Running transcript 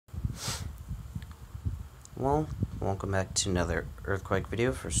Well, welcome back to another earthquake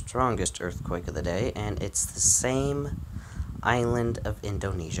video for strongest earthquake of the day, and it's the same island of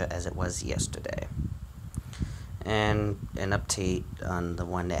Indonesia as it was yesterday. And an update on the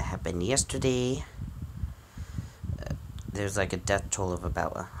one that happened yesterday. There's like a death toll of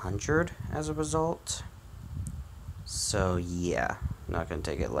about 100 as a result. So yeah, not gonna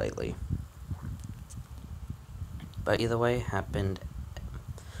take it lightly. But either way,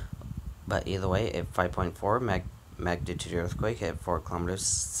 a 5.4 magnitude earthquake at 4 kilometers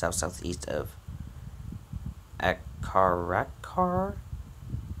south-southeast of Akarakar,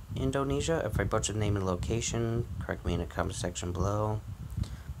 Indonesia. If I butcher the name and location, correct me in the comment section below.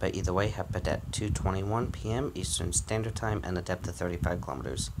 But either way, happened at 2:21 p.m. Eastern Standard Time and a depth of 35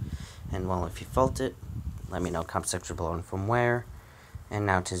 kilometers. And well, if you felt it, let me know comment section below and from where. And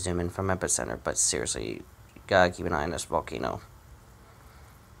now to zoom in from epicenter. But seriously, you gotta keep an eye on this volcano.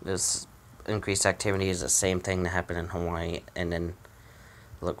 This increased activity is the same thing that happened in Hawaii, and then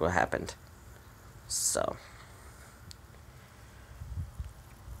look what happened. So,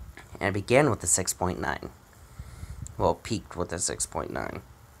 and it began with a 6.9. Well, peaked with a 6.9.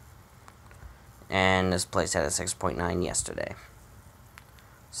 And this place had a 6.9 yesterday.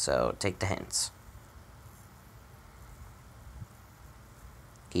 So, take the hints.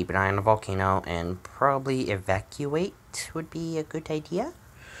 Keep an eye on the volcano, and probably evacuate would be a good idea.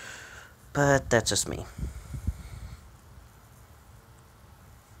 But that's just me.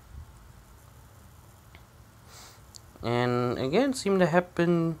 And again, it seemed to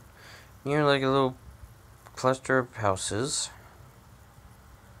happen near like a little cluster of houses.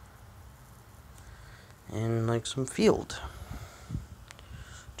 And like some field.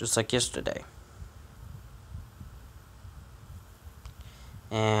 Just like yesterday.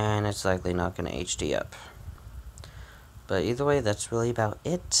 And it's likely not going to HD up. But either way, that's really about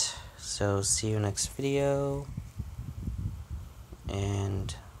it. So, see you next video.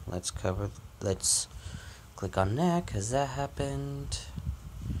 And let's click on that, because that happened.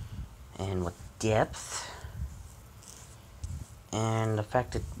 And with depth. And the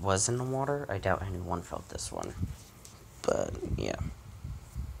fact it was in the water, I doubt anyone felt this one. But, yeah.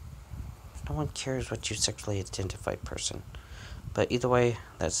 No one cares what you sexually identified person. But either way,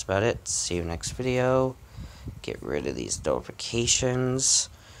 that's about it. See you next video. Get rid of these notifications.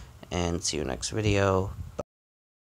 And see you next video.